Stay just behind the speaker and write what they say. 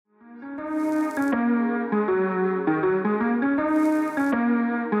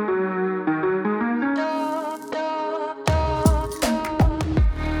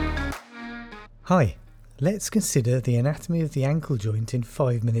Let's consider the anatomy of the ankle joint in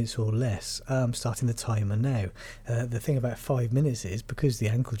 5 minutes or less, starting the timer now. The thing about 5 minutes is, because the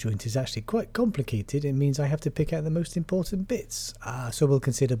ankle joint is actually quite complicated, it means I have to pick out the most important bits. So we'll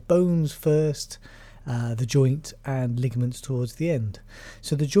consider bones first, the joint, and ligaments towards the end.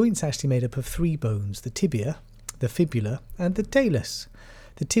 So the joint's actually made up of 3 bones: the tibia, the fibula, and the talus.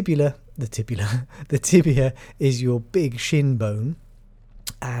 The tibia is your big shin bone,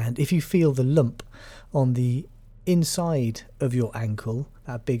 and if you feel the lump on the inside of your ankle,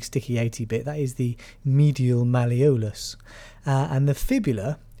 that big sticky outy bit, that is the medial malleolus. And the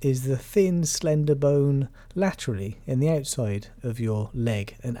fibula is the thin, slender bone laterally in the outside of your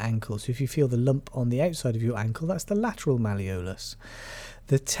leg and ankle. So if you feel the lump on the outside of your ankle, that's the lateral malleolus.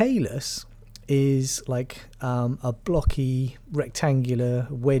 The talus is like a blocky, rectangular,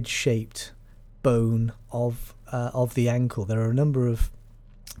 wedge-shaped bone of the ankle. There are a number of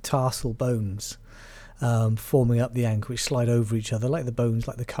tarsal bones forming up the ankle, which slide over each other like the bones,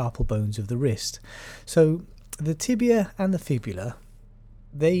 like the carpal bones of the wrist. So the tibia and the fibula,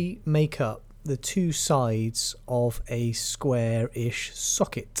 they make up the 2 sides of a square-ish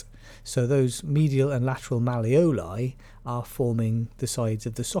socket. So those medial and lateral malleoli are forming the sides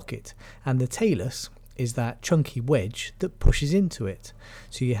of the socket, and the talus is that chunky wedge that pushes into it.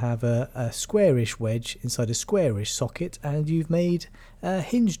 So you have a squarish wedge inside a squarish socket, and you've made a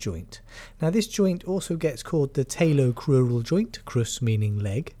hinge joint. Now this joint also gets called the talocrural joint, crus meaning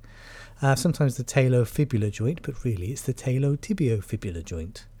leg, sometimes the talofibular joint, but really it's the talotibiofibular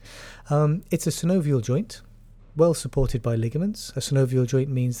joint. It's a synovial joint, well supported by ligaments. A synovial joint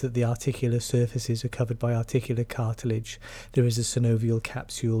means that the articular surfaces are covered by articular cartilage. There is a synovial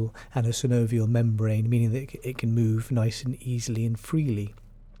capsule and a synovial membrane, meaning that it can move nice and easily and freely.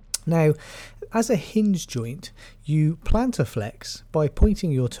 Now, as a hinge joint, you plantar flex by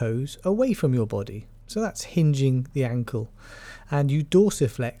pointing your toes away from your body. So that's hinging the ankle. And you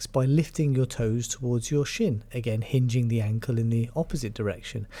dorsiflex by lifting your toes towards your shin, again hinging the ankle in the opposite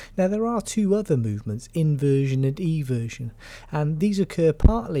direction. Now there are 2 other movements, inversion and eversion, and these occur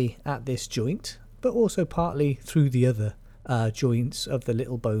partly at this joint, but also partly through the other joints of the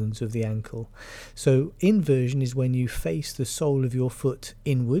little bones of the ankle. So inversion is when you face the sole of your foot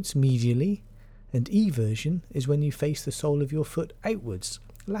inwards, medially, and eversion is when you face the sole of your foot outwards,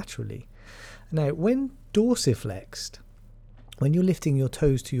 laterally. Now when dorsiflexed, when you're lifting your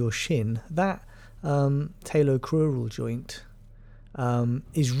toes to your shin, that talocrural joint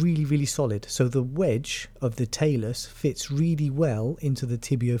is really, really solid. So the wedge of the talus fits really well into the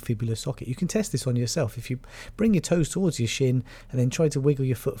tibiofibular socket. You can test this on yourself. If you bring your toes towards your shin and then try to wiggle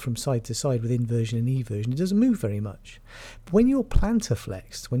your foot from side to side with inversion and eversion, it doesn't move very much. But when you're plantar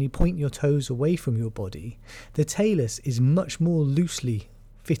flexed, when you point your toes away from your body, the talus is much more loosely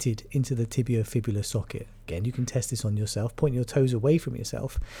fitted into the tibiofibular socket. Again, you can test this on yourself. Point your toes away from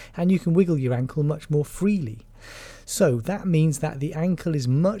yourself and you can wiggle your ankle much more freely. So that means that the ankle is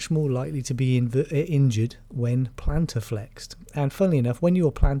much more likely to be injured when plantar flexed. And funnily enough, when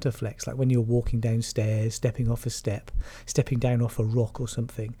you're plantar flexed, like when you're walking downstairs, stepping off a step, stepping down off a rock or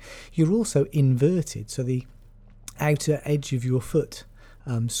something, you're also inverted. So the outer edge of your foot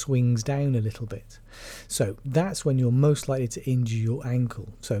swings down a little bit. So that's when you're most likely to injure your ankle.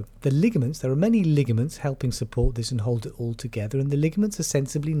 So the ligaments, there are many ligaments helping support this and hold it all together, and the ligaments are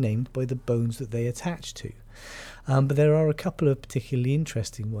sensibly named by the bones that they attach to. But there are a couple of particularly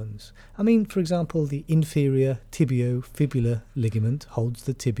interesting ones. I mean, for example, the inferior tibiofibular ligament holds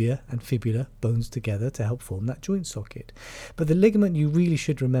the tibia and fibula bones together to help form that joint socket. But the ligament you really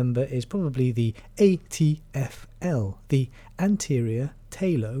should remember is probably the ATFL, the anterior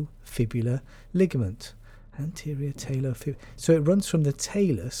talofibular ligament. Anterior talofibular. So it runs from the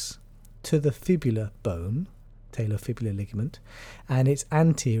talus to the fibula bone, talofibular ligament, and it's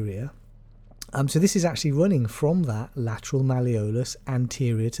anterior. So this is actually running from that lateral malleolus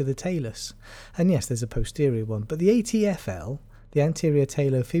anterior to the talus. And yes, there's a posterior one. But the ATFL, the anterior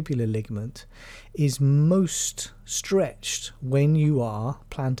talofibular ligament, is most stretched when you are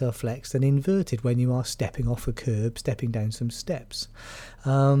plantar flexed and inverted, when you are stepping off a curb, stepping down some steps.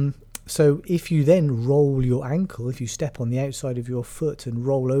 So if you then roll your ankle, if you step on the outside of your foot and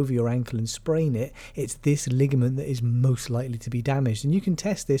roll over your ankle and sprain it, it's this ligament that is most likely to be damaged. And you can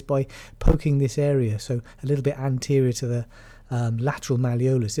test this by poking this area, so a little bit anterior to the lateral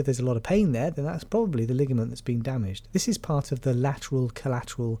malleolus. If there's a lot of pain there, then that's probably the ligament that's been damaged. This is part of the lateral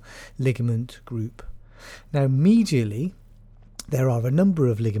collateral ligament group. Now medially, there are a number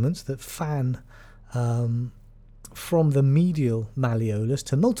of ligaments that fan from the medial malleolus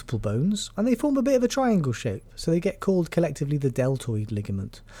to multiple bones, and they form a bit of a triangle shape, so they get called collectively the deltoid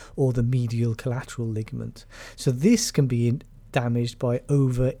ligament or the medial collateral ligament. So this can be damaged by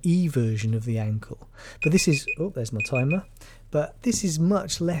over eversion of the ankle, but this is, oh, there's my timer, but this is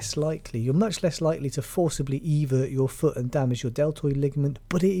much less likely. You're much less likely to forcibly evert your foot and damage your deltoid ligament,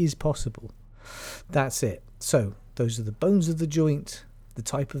 but it is possible. That's it. So those are the bones of the joint, the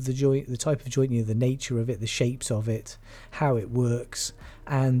type of joint, the nature of it, the shapes of it, how it works,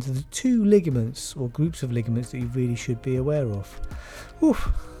 and the two ligaments or groups of ligaments that you really should be aware of. Oof,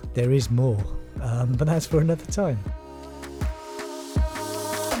 there is more, but that's for another time.